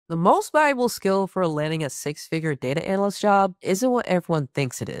The most valuable skill for landing a six-figure data analyst job isn't what everyone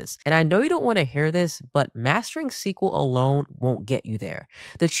thinks it is. And I know you don't want to hear this, but mastering SQL alone won't get you there.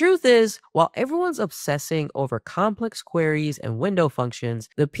 The truth is, while everyone's obsessing over complex queries and window functions,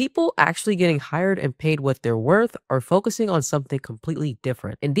 the people actually getting hired and paid what they're worth are focusing on something completely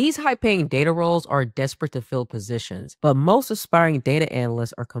different. And these high-paying data roles are desperate to fill positions, but most aspiring data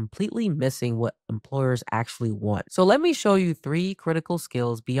analysts are completely missing what employers actually want. So let me show you three critical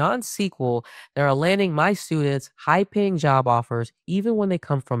skills beyond SQL that are landing my students high paying job offers, even when they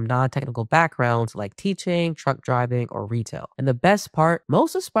come from non technical backgrounds like teaching, truck driving, or retail. And the best part,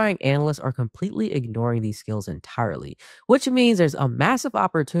 most aspiring analysts are completely ignoring these skills entirely, which means there's a massive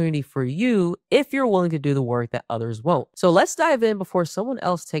opportunity for you if you're willing to do the work that others won't. So let's dive in before someone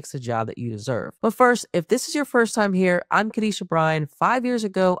else takes the job that you deserve. But first, if this is your first time here, I'm Kadisha Bryan. 5 years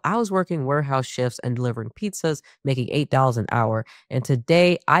ago, I was working warehouse shifts and delivering pizzas, making $8 an hour. And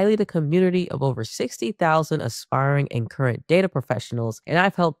today, I lead a community of over 60,000 aspiring and current data professionals, and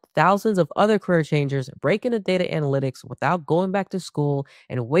I've helped thousands of other career changers break into data analytics without going back to school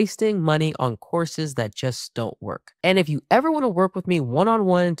and wasting money on courses that just don't work. And if you ever want to work with me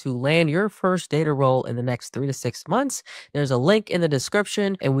one-on-one to land your first data role in the next 3 to 6 months, there's a link in the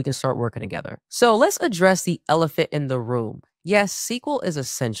description and we can start working together. So let's address the elephant in the room. Yes, SQL is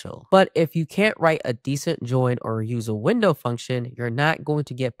essential, but if you can't write a decent join or use a window function, you're not going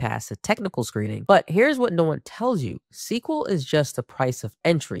to get past the technical screening. But here's what no one tells you. SQL is just the price of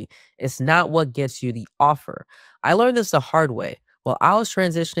entry. It's not what gets you the offer. I learned this the hard way. While I was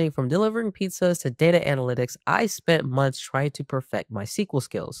transitioning from delivering pizzas to data analytics, I spent months trying to perfect my SQL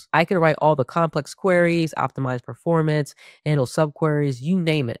skills. I could write all the complex queries, optimize performance, handle subqueries, you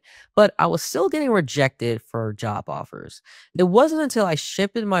name it, but I was still getting rejected for job offers. It wasn't until I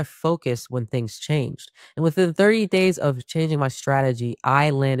shifted my focus when things changed. And within 30 days of changing my strategy,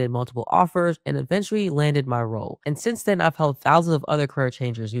 I landed multiple offers and eventually landed my role. And since then, I've helped thousands of other career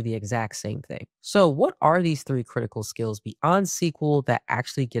changers do the exact same thing. So what are these three critical skills beyond SQL that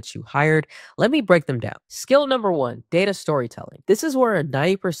actually gets you hired? Let me break them down. Skill number one, data storytelling. This is where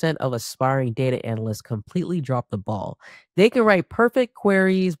 90% of aspiring data analysts completely drop the ball. They can write perfect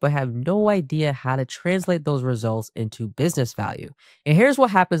queries, but have no idea how to translate those results into business value. And here's what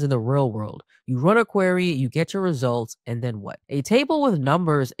happens in the real world. You run a query, you get your results, and then what? A table with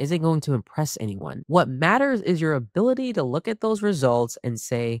numbers isn't going to impress anyone. What matters is your ability to look at those results and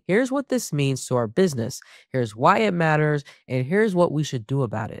say, here's what this means to our business, here's why it matters, and here's what we should do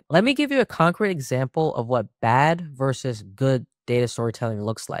about it. Let me give you a concrete example of what bad versus good data storytelling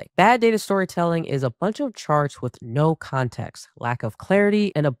looks like. Bad data storytelling is a bunch of charts with no context, lack of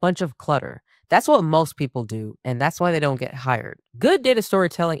clarity, and a bunch of clutter. That's what most people do, and that's why they don't get hired. Good data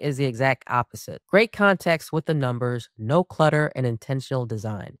storytelling is the exact opposite. Great context with the numbers, no clutter, and intentional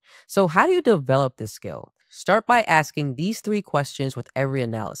design. So how do you develop this skill? Start by asking these three questions with every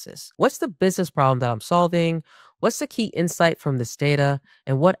analysis. What's the business problem that I'm solving? What's the key insight from this data?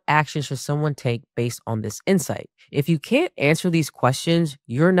 And what action should someone take based on this insight? If you can't answer these questions,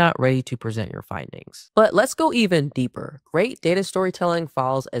 you're not ready to present your findings. But let's go even deeper. Great data storytelling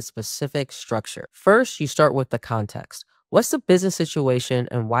follows a specific structure. First, you start with the context. What's the business situation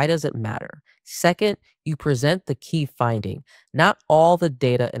and why does it matter? Second, you present the key finding, not all the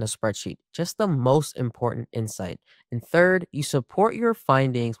data in a spreadsheet, just the most important insight. And third, you support your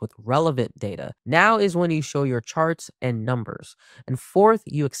findings with relevant data. Now is when you show your charts and numbers. And fourth,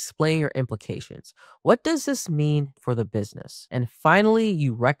 you explain your implications. What does this mean for the business? And finally,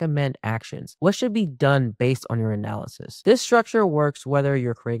 you recommend actions. What should be done based on your analysis? This structure works whether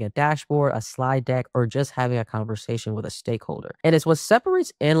you're creating a dashboard, a slide deck, or just having a conversation with a stakeholder. And it's what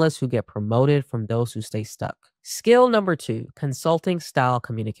separates analysts who get promoted from those who stay stuck. Skill number two, consulting style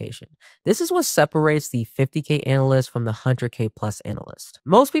communication. This is what separates the 50K analyst from the 100K plus analyst.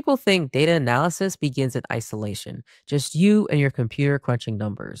 Most people think data analysis begins in isolation, just you and your computer crunching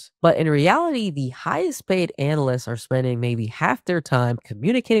numbers. But in reality, the highest paid analysts are spending maybe half their time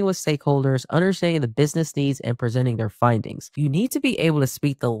communicating with stakeholders, understanding the business needs, and presenting their findings. You need to be able to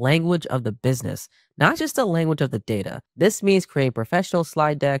speak the language of the business, not just the language of the data. This means creating professional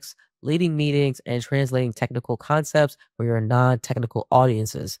slide decks, leading meetings, and translating technical concepts for your non-technical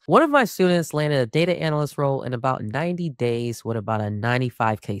audiences. One of my students landed a data analyst role in about 90 days with about a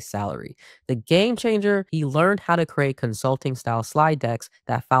 95K salary. The game changer, he learned how to create consulting style slide decks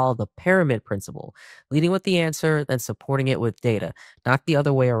that follow the pyramid principle, leading with the answer, then supporting it with data, not the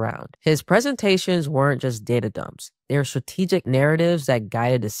other way around. His presentations weren't just data dumps. They're strategic narratives that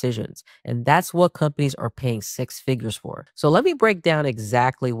guide decisions, and that's what companies are paying six figures for. So let me break down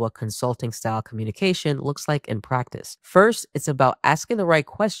exactly what consulting style communication looks like in practice. First, it's about asking the right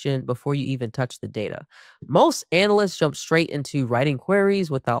question before you even touch the data. Most analysts jump straight into writing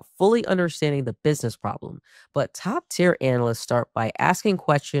queries without fully understanding the business problem, but top tier analysts start by asking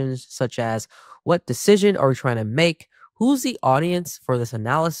questions such as, what decision are we trying to make? Who's the audience for this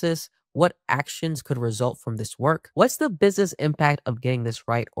analysis? What actions could result from this work? What's the business impact of getting this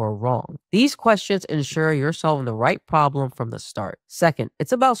right or wrong? These questions ensure you're solving the right problem from the start. Second,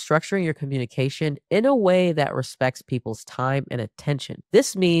 it's about structuring your communication in a way that respects people's time and attention.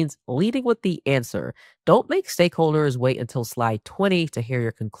 This means leading with the answer. Don't make stakeholders wait until slide 20 to hear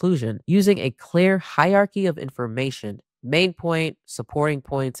your conclusion. Using a clear hierarchy of information, main point, supporting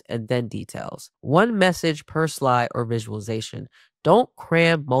points, and then details. One message per slide or visualization. Don't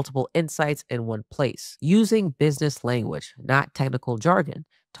cram multiple insights in one place. Using business language, not technical jargon.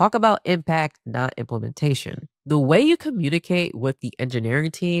 Talk about impact, not implementation. The way you communicate with the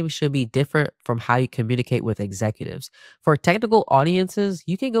engineering team should be different from how you communicate with executives. For technical audiences,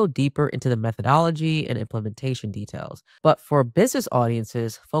 you can go deeper into the methodology and implementation details. But for business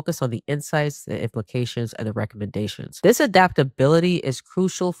audiences, focus on the insights, the implications, and the recommendations. This adaptability is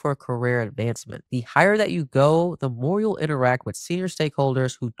crucial for career advancement. The higher that you go, the more you'll interact with senior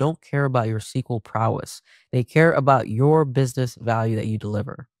stakeholders who don't care about your SQL prowess. They care about your business value that you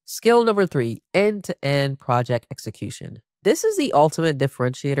deliver. Skill number three, end-to-end project execution. This is the ultimate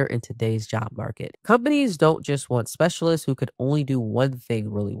differentiator in today's job market. Companies don't just want specialists who could only do one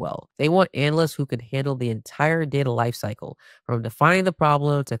thing really well. They want analysts who can handle the entire data lifecycle, from defining the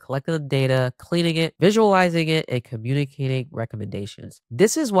problem to collecting the data, cleaning it, visualizing it, and communicating recommendations.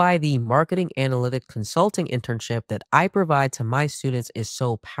 This is why the marketing analytic consulting internship that I provide to my students is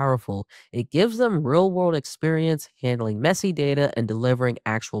so powerful. It gives them real-world experience handling messy data and delivering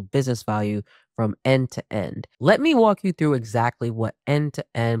actual business value from end to end. Let me walk you through exactly what end to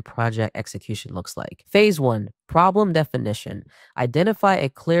end project execution looks like. Phase one, problem definition. Identify a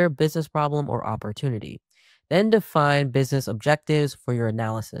clear business problem or opportunity. Then define business objectives for your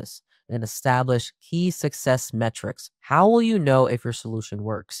analysis. Then establish key success metrics. How will you know if your solution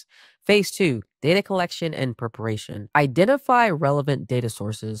works? Phase two, data collection and preparation. Identify relevant data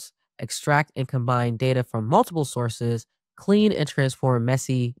sources. Extract and combine data from multiple sources, clean and transform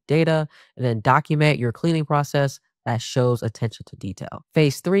messy data, and then document your cleaning process that shows attention to detail.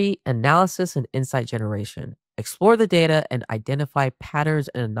 Phase three, analysis and insight generation. Explore the data and identify patterns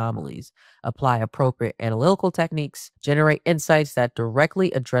and anomalies. Apply appropriate analytical techniques, generate insights that directly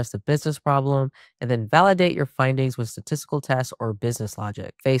address the business problem, and then validate your findings with statistical tests or business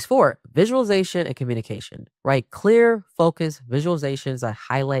logic. Phase four, visualization and communication. Write clear, focused visualizations that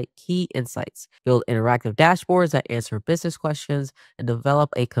highlight key insights. Build interactive dashboards that answer business questions, and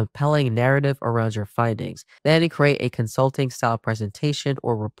develop a compelling narrative around your findings. Then create a consulting style presentation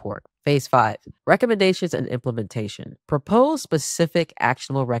or report. Phase five, recommendations and implementation. Propose specific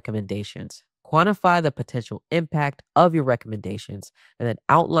actionable recommendations. Quantify the potential impact of your recommendations, and then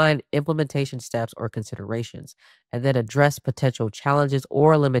outline implementation steps or considerations, and then address potential challenges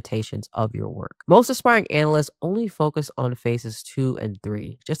or limitations of your work. Most aspiring analysts only focus on phases 2 and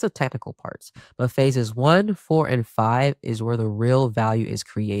 3, just the technical parts, but phases 1, 4, and 5 is where the real value is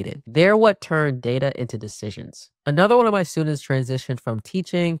created. They're what turn data into decisions. Another one of my students transitioned from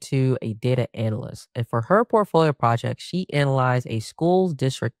teaching to a data analyst, and for her portfolio project, she analyzed a school's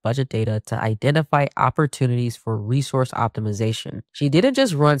district budget data to identify opportunities for resource optimization. She didn't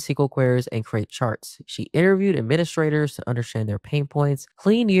just run SQL queries and create charts. She interviewed administrators to understand their pain points,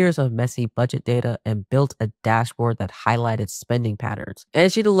 cleaned years of messy budget data, and built a dashboard that highlighted spending patterns.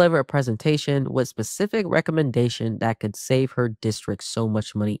 And she delivered a presentation with specific recommendation that could save her district so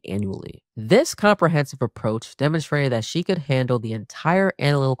much money annually. This comprehensive approach demonstrated that she could handle the entire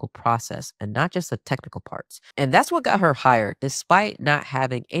analytical process and not just the technical parts. And that's what got her hired, despite not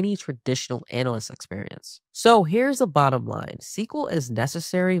having any traditional analyst experience. So here's the bottom line. SQL is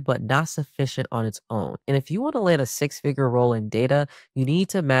necessary, but not sufficient on its own. And if you want to land a six-figure role in data, you need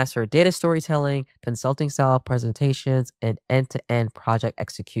to master data storytelling, consulting style presentations, and end-to-end project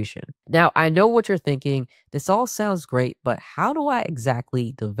execution. Now, I know what you're thinking. This all sounds great, but how do I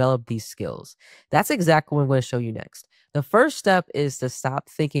exactly develop these skills? That's exactly what I'm going to show you next. The first step is to stop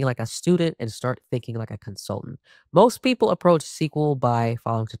thinking like a student and start thinking like a consultant. Most people approach SQL by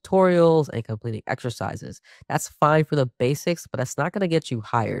following tutorials and completing exercises. That's fine for the basics, but that's not going to get you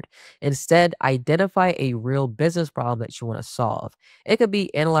hired. Instead, identify a real business problem that you want to solve. It could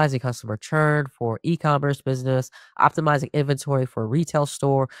be analyzing customer churn for e-commerce business, optimizing inventory for a retail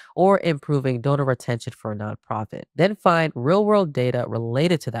store, or improving donor retention for a nonprofit. Then find real-world data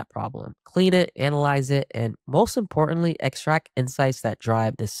related to that problem. Clean it, analyze it, and most importantly, extract insights that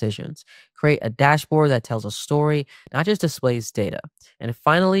drive decisions. Create a dashboard that tells a story, not just displays data. And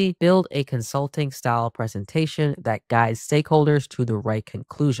finally, build a consulting style presentation that guides stakeholders to the right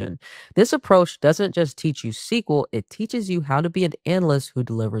conclusion. This approach doesn't just teach you SQL, it teaches you how to be an analyst who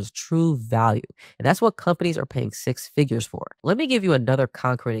delivers true value. And that's what companies are paying six figures for. Let me give you another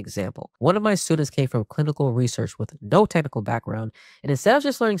concrete example. One of my students came from clinical research with no technical background, and instead of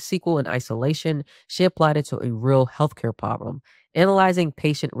just learning SQL in isolation, she applied it to a real healthcare problem, analyzing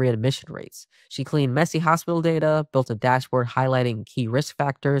patient readmission rates. She cleaned messy hospital data, built a dashboard highlighting key risk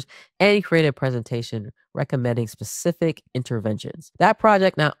factors, and created a presentation recommending specific interventions. That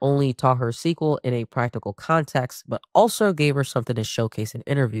project not only taught her SQL in a practical context, but also gave her something to showcase in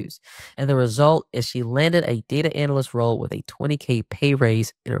interviews. And the result is she landed a data analyst role with a 20K pay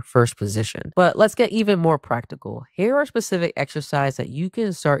raise in her first position. But let's get even more practical. Here are specific exercises that you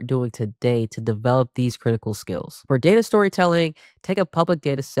can start doing today to develop these critical skills. For data storytelling, take a public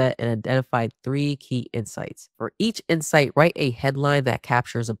data set and identify three key insights. For each insight, write a headline that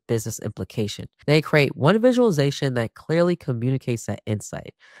captures a business implication. Then create one visualization that clearly communicates that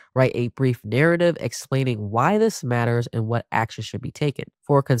insight. Write a brief narrative explaining why this matters and what action should be taken.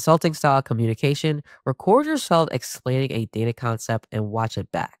 For consulting style communication, record yourself explaining a data concept and watch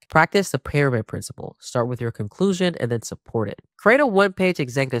it back. Practice the pyramid principle. Start with your conclusion and then support it. Create a one-page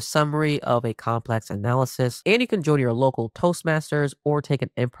executive summary of a complex analysis, and you can join your local Toastmasters or take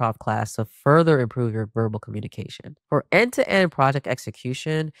an improv class to further improve your verbal communication. For end-to-end project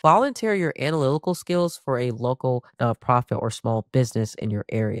execution, volunteer your analytical skills for a local nonprofit or small business in your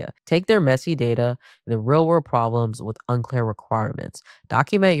area. Take their messy data and the real-world problems with unclear requirements.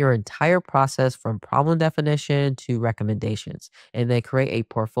 Document your entire process from problem definition to recommendations, and then create a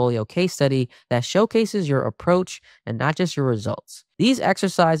portfolio case study that showcases your approach and not just your results. These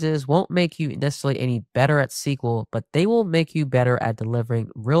exercises won't make you necessarily any better at SQL, but they will make you better at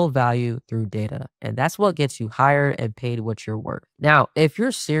delivering real value through data. And that's what gets you hired and paid what you're worth. Now, if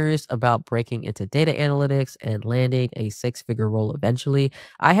you're serious about breaking into data analytics and landing a six-figure role eventually,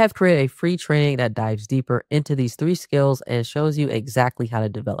 I have created a free training that dives deeper into these three skills and shows you exactly how to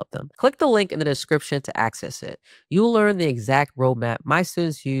develop them. Click the link in the description to access it. You'll learn the exact roadmap my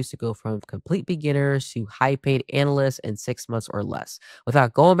students use to go from complete beginners to high-paid analysts in 6 months or less,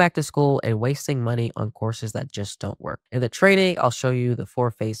 without going back to school and wasting money on courses that just don't work. In the training, I'll show you the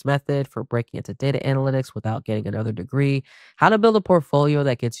four-phase method for breaking into data analytics without getting another degree, how to build a portfolio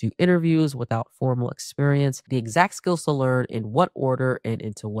that gets you interviews without formal experience, the exact skills to learn in what order and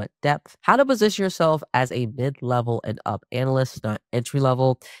into what depth, how to position yourself as a mid-level and up analyst, not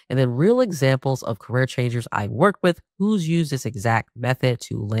entry-level, and then real examples of career changers I work with who's used this exact method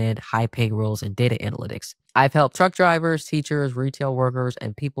to land high-paying roles in data analytics. I've helped truck drivers, teachers, retail workers,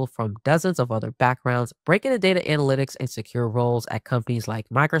 and people from dozens of other backgrounds break into data analytics and secure roles at companies like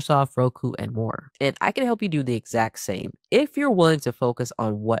Microsoft, Roku, and more. And I can help you do the exact same if you're willing to focus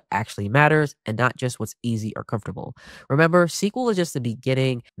on what actually matters and not just what's easy or comfortable. Remember, SQL is just the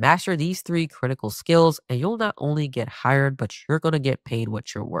beginning. Master these three critical skills, and you'll not only get hired, but you're going to get paid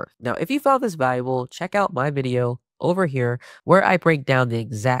what you're worth. Now, if you found this valuable, check out my video over here where I break down the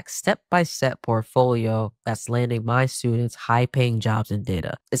exact step-by-step portfolio that's landing my students high-paying jobs in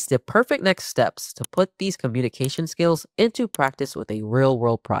data. It's the perfect next steps to put these communication skills into practice with a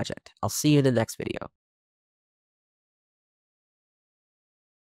real-world project. I'll see you in the next video.